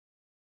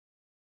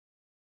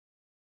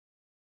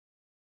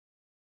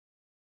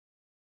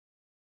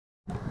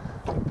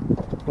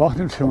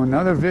Welcome to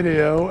another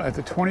video at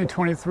the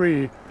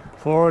 2023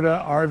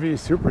 Florida RV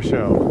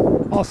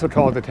Supershow, also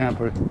called the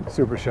Tampa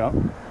Supershow.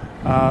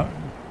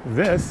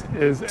 This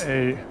is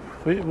a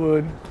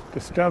Fleetwood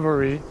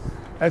Discovery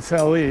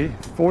LXE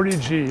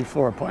 40G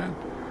floor plan.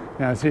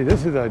 Now see,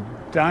 this is a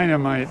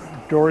dynamite,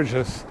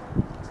 gorgeous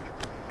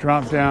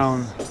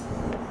drop-down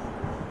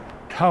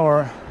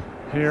tower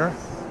here.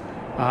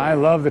 I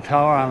love the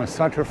tower. I'm a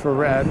sucker for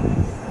red.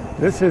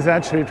 This is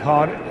actually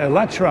called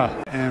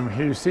LXE, and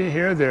you see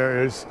here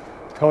there is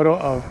a total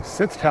of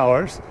 6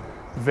 towers: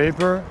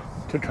 Vapor,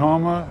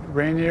 Tacoma,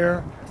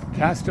 Rainier,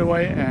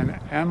 Castaway, and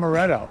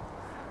Amaretto.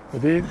 For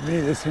me,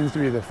 this seems to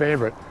be the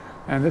favorite.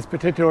 And this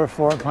particular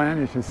floor plan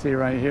you can see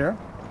right here.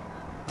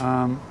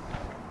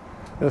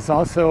 There's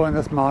also in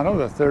this model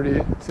the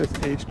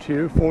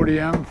 36HQ,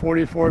 40M,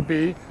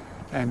 44B,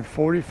 and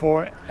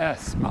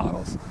 44S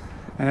models.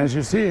 And as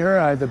you see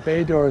here, the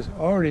bay door is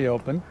already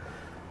open.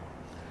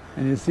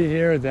 And you see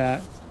here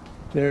that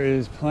there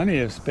is plenty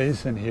of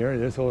space in here.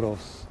 There's a little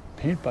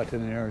paint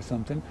button there or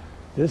something.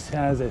 This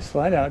has a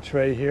slide-out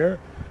tray here,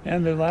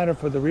 and the ladder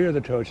for the rear of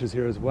the coach is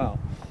here as well.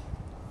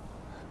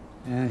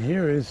 And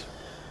here is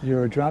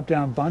your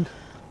drop-down bunt,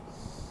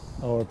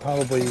 or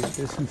probably,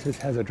 since this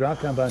has a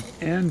drop-down bunt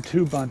and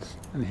 2 bunts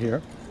in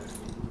here,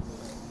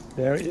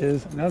 there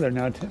is another.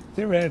 Now,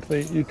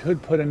 theoretically, you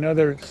could put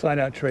another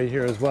slide-out tray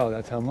here as well.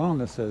 That's how long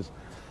this is.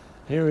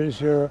 Here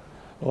is your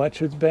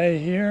electric bay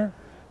here,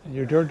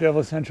 your Dirt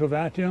Devil central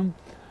vacuum,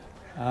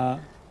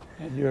 and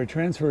your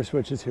transfer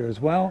switches here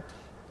as well.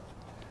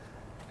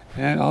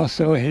 And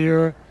also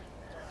here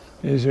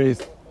is a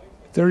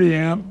 30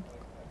 amp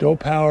dual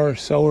power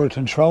solar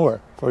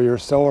controller for your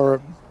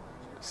solar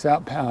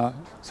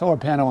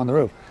panel on the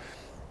roof.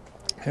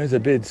 Here's a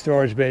big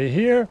storage bay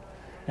here,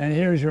 and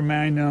here's your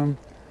Magnum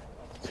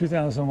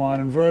 2000 watt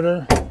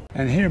inverter.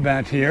 And here,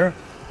 back here,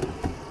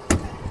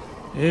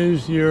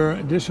 is your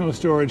additional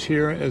storage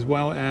here, as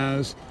well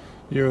as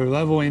your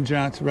leveling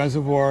jacks,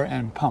 reservoir,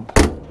 and pump.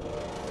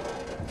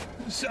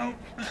 So,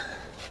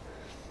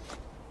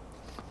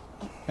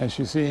 as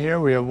you see here,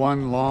 we have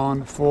one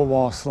long full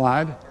wall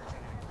slide.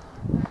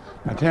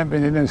 I can't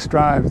begin to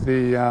describe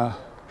the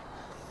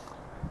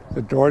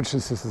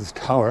gorgeousness of this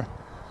tower.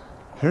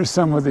 Here's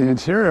some of the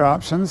interior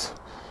options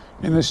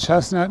in this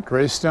chestnut,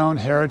 Greystone,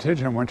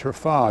 Heritage, and Winter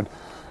Fog.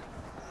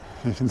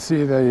 You can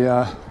see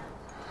the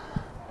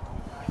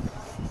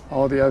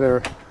all the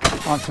other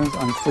options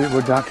on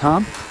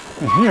Fleetwood.com.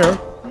 And here,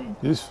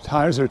 these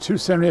tires are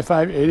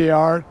 275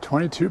 ADR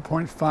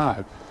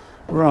 22.5.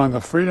 We're on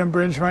the Freedom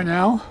Bridge right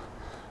now.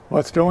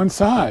 Let's go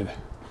inside.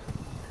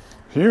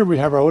 Here we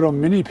have our little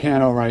mini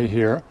panel right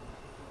here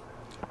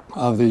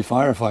of the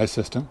Firefly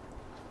system.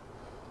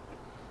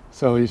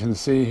 So you can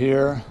see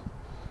here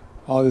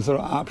all these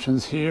little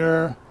options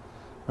here.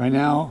 Right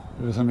now,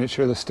 we just want to make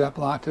sure the step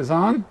lock is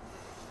on.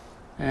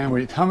 And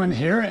we come in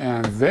here,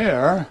 and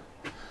there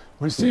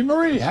we see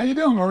Marie. How you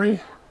doing, Marie?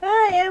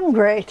 I am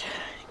great.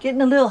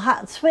 Getting a little hot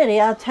and sweaty.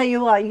 I'll tell you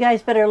what, you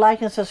guys better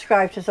like and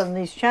subscribe to some of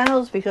these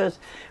channels because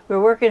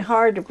we're working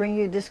hard to bring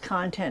you this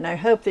content, and I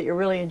hope that you're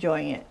really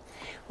enjoying it.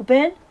 Well,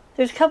 Ben,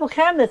 there's a couple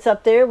cabinets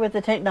up there with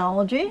the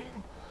technology.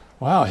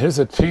 Wow, here's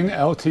a Teen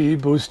LTE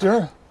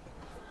booster.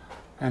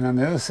 And on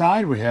the other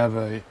side, we have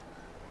a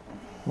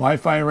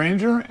Wi-Fi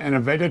Ranger and a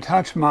Vega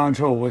Touch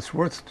module, which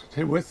works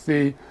with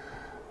the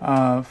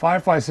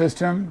Firefly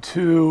system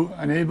to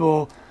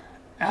enable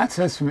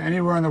access from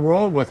anywhere in the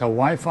world with a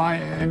Wi-Fi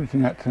and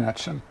internet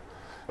connection.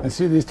 I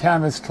see these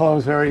cabinets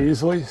close very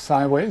easily,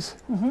 sideways.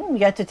 You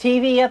got the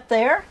TV up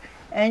there,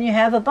 and you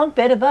have a bunk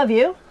bed above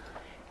you.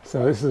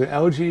 So this is an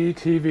LG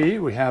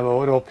TV. We have a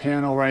little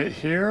panel right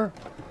here.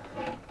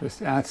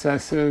 This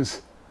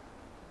accesses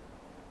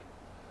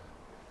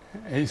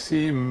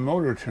AC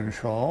motor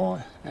control,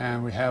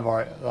 and we have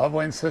our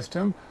leveling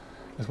system,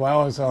 as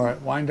well as our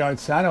WineGuard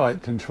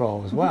satellite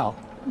control as well.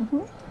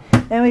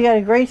 And we got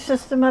a great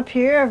system up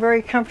here,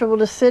 very comfortable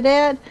to sit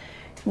at.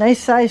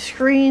 Nice size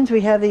screens. We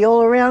have the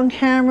all-around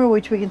camera,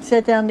 which we can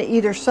set down to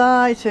either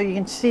side so you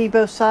can see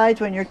both sides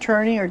when you're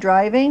turning or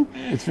driving.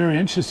 It's very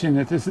interesting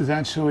that this is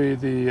actually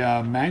the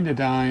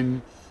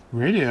Magnedyne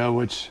radio,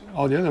 which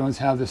all the other ones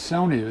have the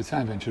Sony. It's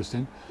kind of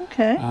interesting.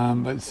 Okay.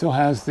 But it still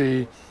has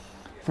the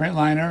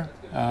Freightliner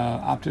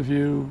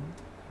OptiView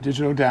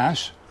digital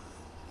dash.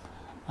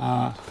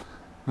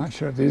 Not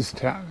sure if these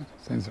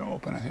things are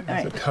open. I think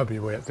there's a cubby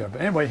way up there. But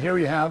anyway, here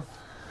we have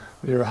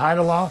your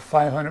Hide-A-Loft,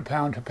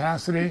 500-pound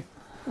capacity.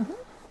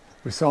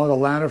 We saw the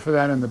ladder for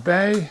that in the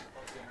bay.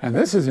 And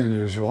this is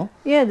unusual.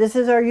 Yeah, this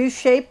is our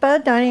U-shaped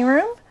dining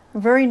room.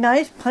 Very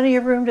nice, plenty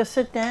of room to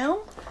sit down.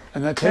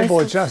 And that table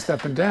adjusts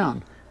up and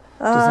down.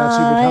 It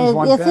actually becomes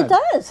one bed. Yes, it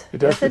does. It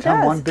does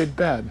become one big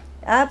bed.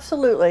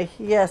 Absolutely.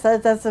 Yes,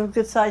 that's a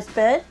good-sized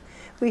bed.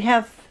 We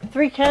have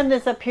 3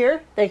 cabinets up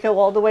here. They go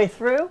all the way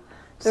through.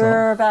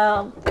 They're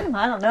about,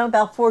 I don't know,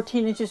 about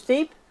 14 inches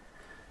deep.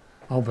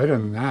 Oh, better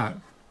than that.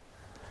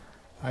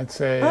 I'd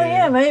say. Oh,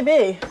 yeah,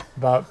 maybe.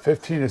 About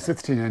 15 to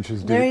 16 inches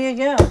deep. There you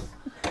go.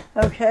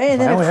 Okay, and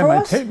then I only have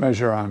my tape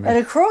measure on me. And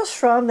across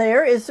from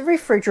there is the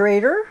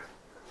refrigerator.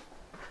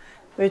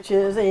 which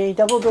is a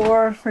double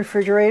door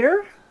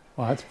refrigerator.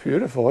 Well, that's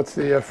beautiful. What's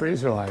the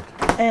freezer like?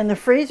 And the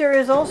freezer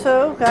is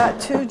also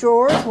got 2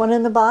 drawers, one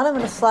in the bottom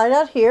and a slide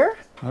out here.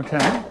 Okay.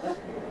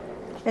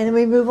 And then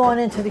we move on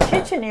into the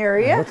kitchen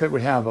area. Look like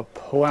we have a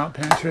pull-out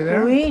pantry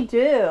there. We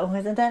do.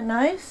 Isn't that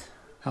nice?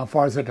 How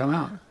far does it come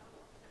out?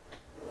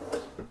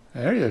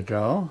 There you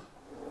go.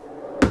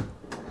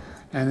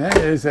 And that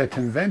is a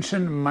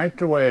convention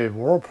microwave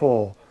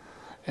Whirlpool.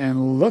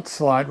 And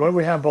looks like, what do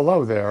we have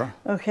below there?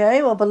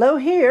 Okay, well below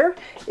here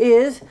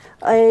is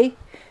a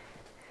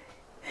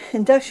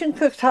induction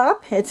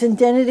cooktop. It's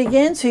indented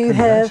again, so you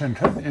have...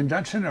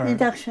 Induction or?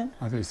 Induction.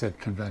 I thought you said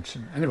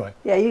convention. Anyway.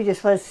 Yeah, you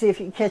just want to see if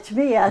you can catch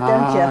me out,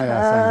 don't you?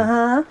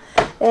 Yes,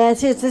 And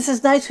see, this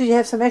is nice because you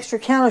have some extra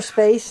counter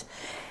space.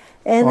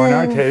 And or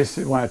then, in our case,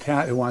 it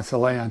wants to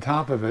lay on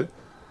top of it.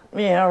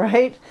 Yeah,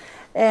 right.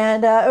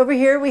 And over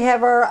here we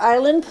have our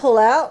island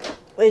pull-out,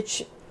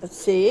 which, let's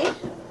see.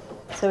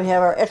 So we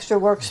have our extra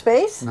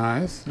workspace.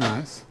 Nice,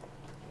 nice.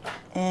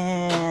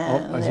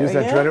 And let's use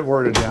that dreaded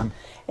word again.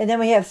 And then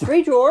we have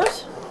 3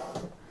 drawers,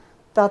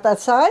 about that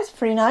size,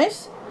 pretty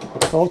nice.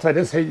 Folks, I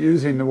just hate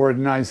using the word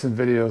nice in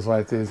videos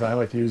like these. I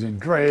like using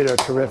great or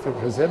terrific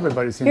because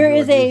everybody seems to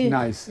use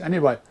nice.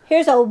 Anyway.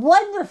 Here's a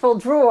wonderful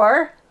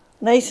drawer,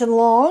 nice and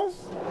long.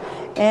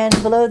 And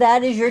below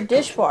that is your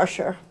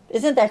dishwasher.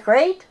 Isn't that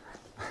great?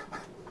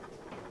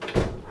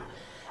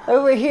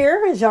 Over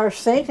here is our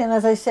sink, and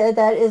as I said,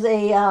 that is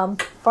a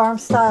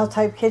farm-style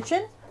type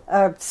kitchen,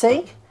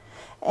 sink.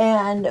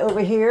 And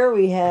over here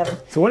we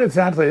have... So what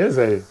exactly is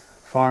a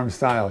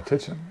farm-style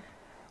kitchen?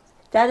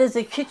 That is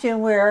a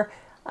kitchen where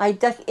I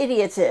duck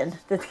idiots in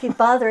that keep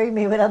bothering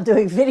me when I'm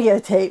doing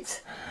videotapes.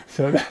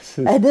 So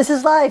and this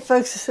is live,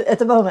 folks, at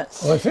the moment.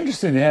 Well, it's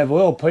interesting. They have a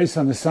little place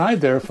on the side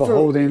there for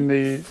holding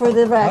the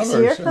racks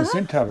covers, here. the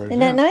sink covers. Isn't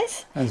that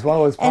nice? As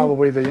well as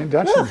probably the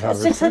induction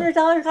covers. A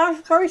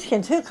 $600 garbage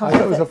can too. I thought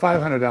it was a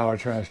 $500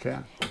 trash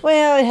can.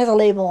 Well, it has a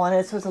label on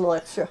it, so it's a little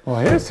extra. Well,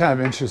 here's kind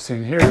of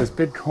interesting. Here, this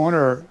big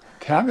corner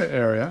cabinet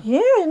area.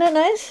 Yeah, isn't that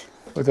nice?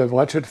 With an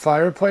electric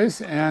fireplace,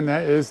 and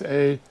that is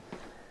a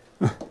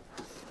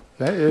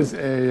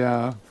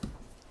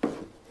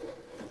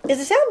it's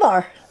a sound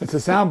bar. It's a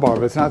sound bar,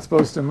 but it's not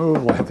supposed to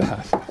move like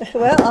that.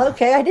 Well,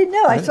 okay, I didn't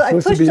know. I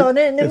pushed on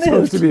it and it moved. It's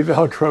supposed to be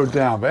Velcroed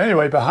down. But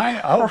anyway, behind,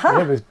 we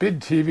have this big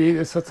TV.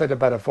 This looks like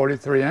about a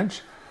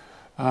 43-inch.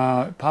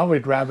 Probably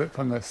grab it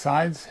from the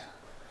sides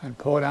and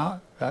pull it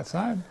out. That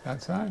side,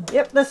 that side.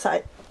 Yep, this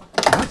side.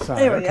 That side,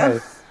 there we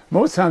go.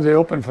 Most times they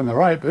open from the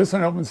right, but this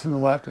one opens from the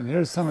left. And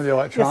here's some of the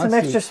electronics. There's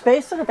some extra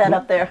space. Look at that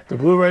up there. The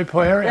Blu-ray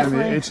player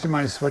Definitely. and the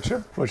HDMI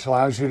switcher, which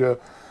allows you to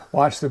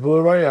watch the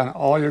Blu-ray on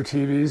all your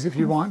TVs if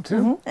you want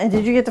to. And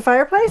did you get the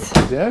fireplace?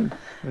 I did.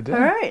 All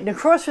right. And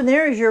across from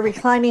there is your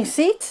reclining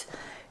seats,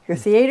 your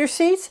theater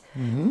seats.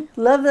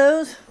 Love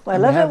those. Well, I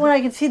love it when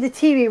I can see the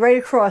TV right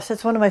across.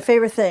 That's one of my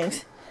favorite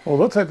things. Well, it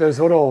looks like there's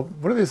little,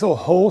 what are these little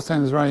hole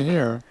things right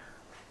here?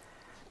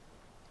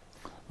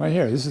 Right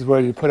here. This is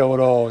where you put a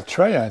little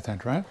tray, I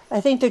think, right?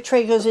 I think the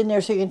tray goes in there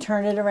so you can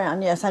turn it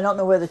around. Yes, I don't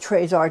know where the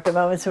trays are at the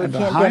moment, so we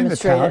can't demonstrate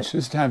demonstrate the couch, it.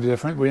 this time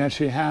different. We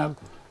actually have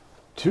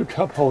 2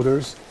 cup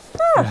holders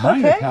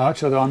behind the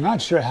couch, although I'm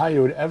not sure how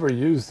you would ever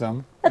use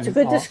them. That's a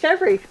good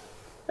discovery.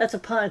 That's a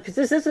pun, because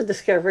this is a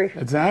discovery.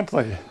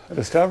 Exactly. A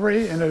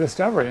discovery and a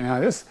discovery. Now,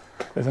 this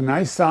is a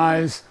nice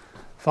size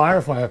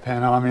Firefly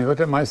panel. I mean, look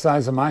at my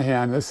size of my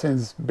hand. This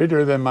thing's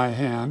bigger than my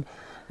hand,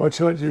 which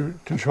lets you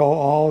control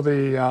all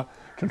the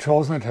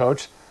controls in the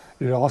couch.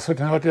 You also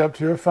can hook it up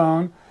to your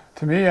phone.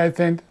 To me, I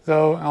think,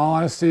 though, in all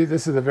honesty,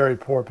 this is a very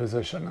poor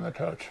position in the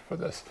couch for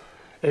this.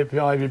 It'd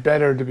probably be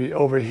better to be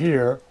over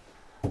here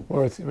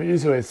where it's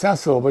easily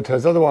accessible,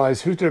 because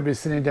otherwise, who's going to be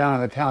sitting down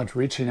on the couch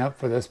reaching up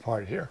for this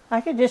part here?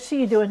 I could just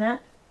see you doing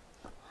that.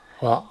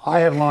 Well, I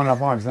have long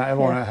enough arms. Not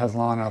everyone has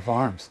long enough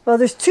arms. Well,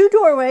 there's 2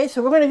 doorways,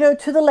 so we're going to go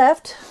to the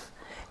left.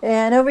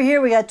 And over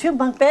here, we got 2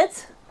 bunk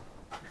beds.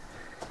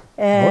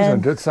 And those are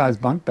good-sized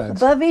bunk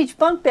beds. Above each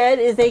bunk bed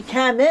is a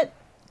cabinet.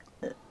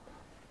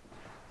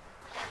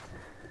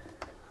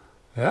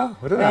 Yeah,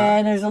 look at that.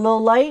 And there's a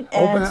little light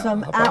and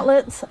some up.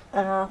 outlets.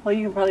 Well,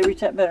 you can probably reach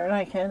that better than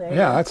I can. There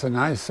That's a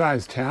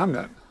nice-sized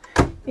cabinet.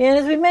 Yeah, and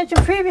as we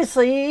mentioned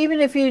previously, even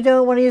if you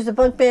don't want to use the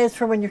bunk beds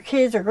for when your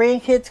kids or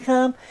grandkids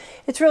come,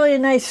 it's really a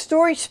nice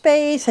storage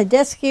space, a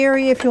desk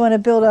area if you want to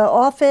build an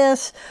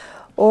office,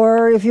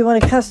 or if you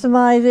want to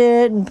customize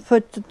it and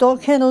put the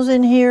dog kennels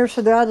in here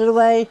so they're out of the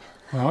way.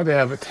 Well, they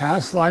have a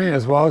task lighting,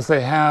 as well as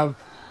they have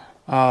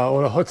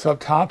little hooks up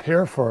top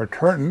here for a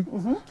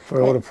curtain,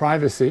 for a little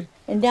privacy.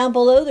 And down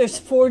below there's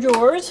 4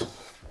 drawers.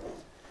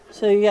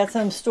 So you got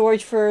some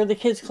storage for the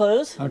kids'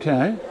 clothes.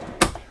 Okay.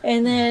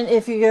 And then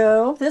if you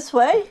go this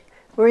way,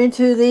 we're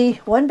into the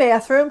 1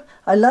 bathroom.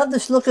 I love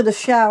this look of the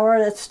shower.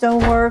 That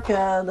stonework,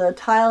 the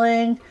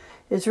tiling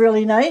is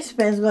really nice.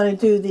 Ben's going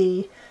to do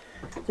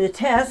the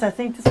test. I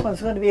think this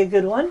one's going to be a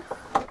good one.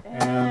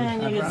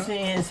 And you can see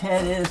his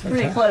head is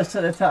pretty close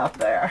to the top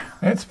there.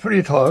 It's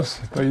pretty close,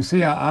 but you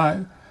see,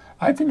 I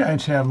think I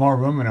actually have more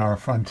room in our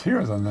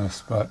Frontier than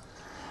this, but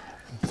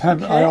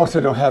I also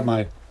don't have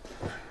my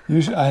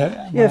Usually, You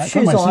have I put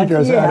shoes my on,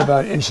 seat yeah. at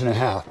about 1.5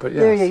 inches, but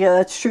yes. There you go,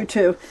 that's true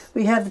too.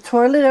 We have the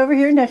toilet over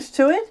here next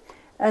to it,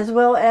 as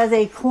well as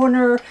a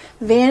corner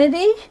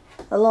vanity,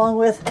 along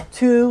with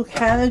 2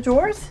 cabinet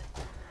drawers.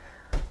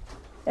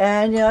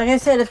 And, you know, like I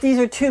said, if these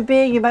are too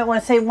big, you might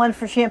want to save one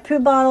for shampoo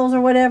bottles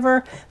or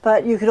whatever,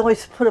 but you could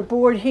always put a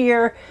board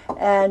here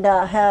and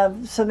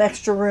have some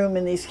extra room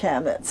in these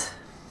cabinets.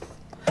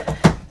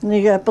 And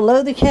you got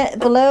below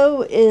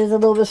below is a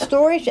little bit of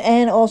storage,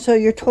 and also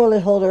your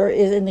toilet holder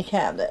is in the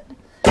cabinet.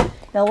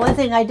 Now, one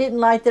thing I didn't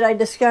like that I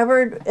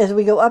discovered as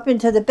we go up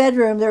into the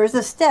bedroom, there is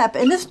a step,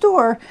 and this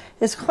door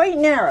is quite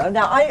narrow.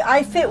 Now,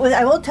 I fit with,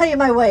 I won't tell you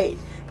my weight,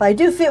 but I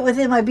do fit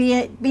within my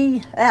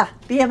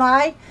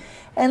BMI.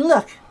 And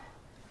look,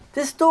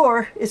 this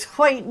door is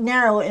quite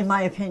narrow in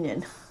my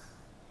opinion.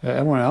 Yeah,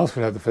 everyone else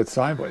would have to fit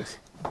sideways.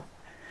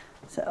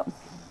 So,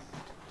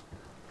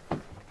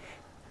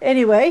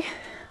 anyway,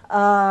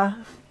 got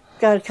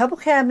a couple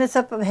cabinets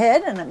up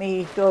ahead, and let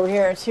me go over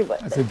here and see what.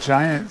 That's a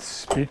giant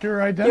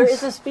speaker, I guess. There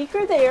is a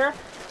speaker there,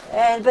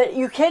 but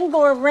you can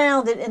go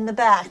around it in the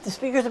back. The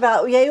speaker's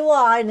about yay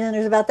wide, and then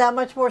there's about that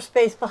much more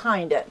space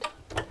behind it.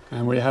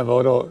 And we have a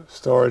little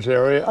storage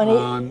area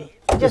on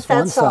just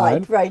one that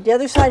side. Right, the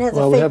other side has a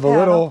fake we have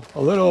panel.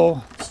 a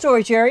little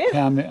Storage area.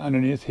 cabinet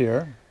underneath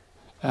here.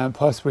 And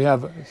plus we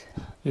have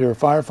your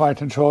firefighter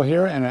control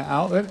here and an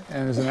outlet,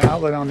 and there's an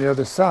outlet on the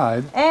other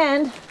side.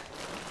 And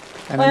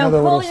And when I'm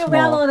another little pulling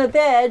around on a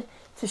bed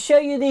to show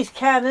you these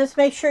cabinets,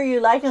 make sure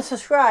you like and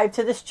subscribe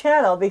to this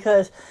channel,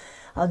 because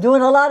I'm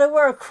doing a lot of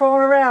work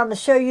crawling around to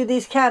show you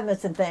these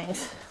cabinets and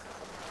things.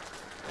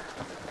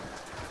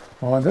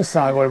 Well, on this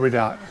side, what have we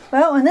got?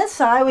 Well, on this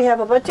side we have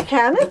a bunch of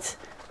cabinets.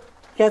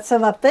 Got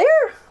some up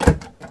there.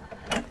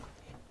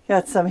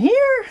 Got some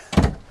here.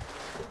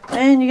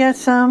 And you got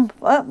some,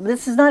 well,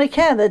 this is not a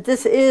cabinet.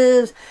 This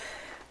is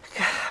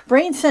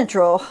Brain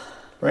Central.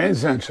 Brain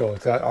Central.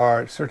 It's got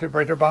our circuit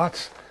breaker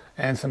box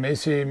and some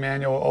AC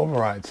manual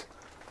overrides.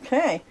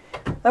 Okay.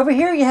 Over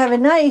here you have a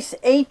nice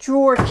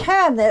 8-drawer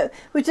cabinet,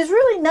 which is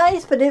really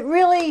nice, but it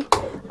really,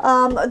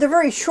 they're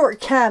very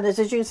short cabinets,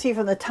 as you can see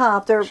from the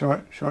top. They're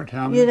short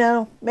cabinet. You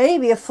know,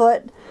 maybe a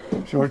foot.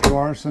 Short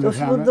drawers in the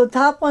cabinet. The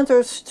top ones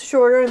are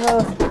shorter, and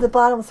the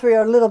bottom 3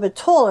 are a little bit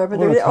taller, but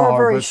they are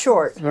very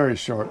short. Very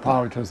short,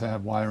 probably because they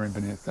have wiring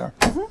beneath there.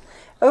 Mm-hmm.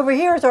 Over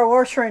here is our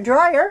washer and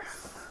dryer.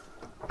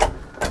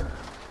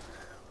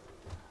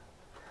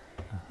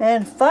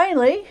 And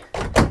finally,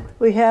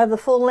 we have the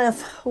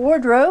full-length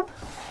wardrobe.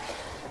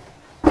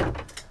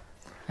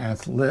 And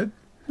it's lit.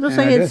 Looks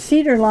like it's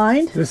cedar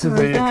lined. This is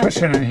the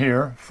cushion in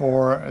here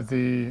for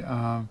the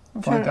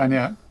front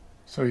dinette,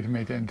 so you can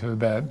make it into the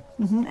bed.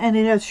 Mm-hmm. And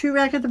it has a shoe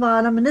rack at the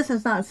bottom, and this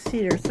is not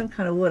cedar, some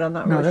kind of wood, I'm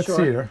not really sure. No, that's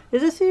cedar.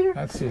 Is it cedar?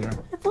 That's cedar.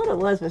 I thought it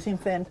was, but it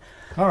seemed thin.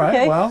 All right,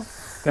 okay. Well,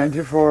 thank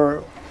you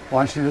for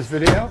watching this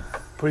video.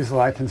 Please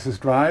like and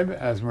subscribe,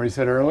 as Marie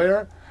said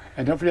earlier.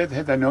 And don't forget to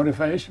hit that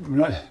notification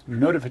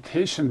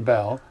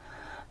bell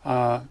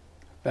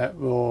that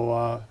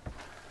will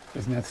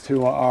is next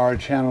to our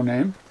channel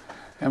name.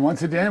 And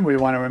once again, we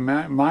want to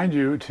remind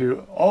you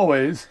to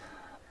always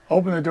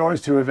open the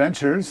doors to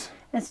adventures.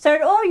 And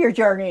start all your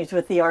journeys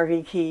with the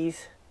RV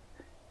Keys.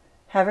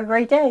 Have a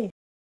great day.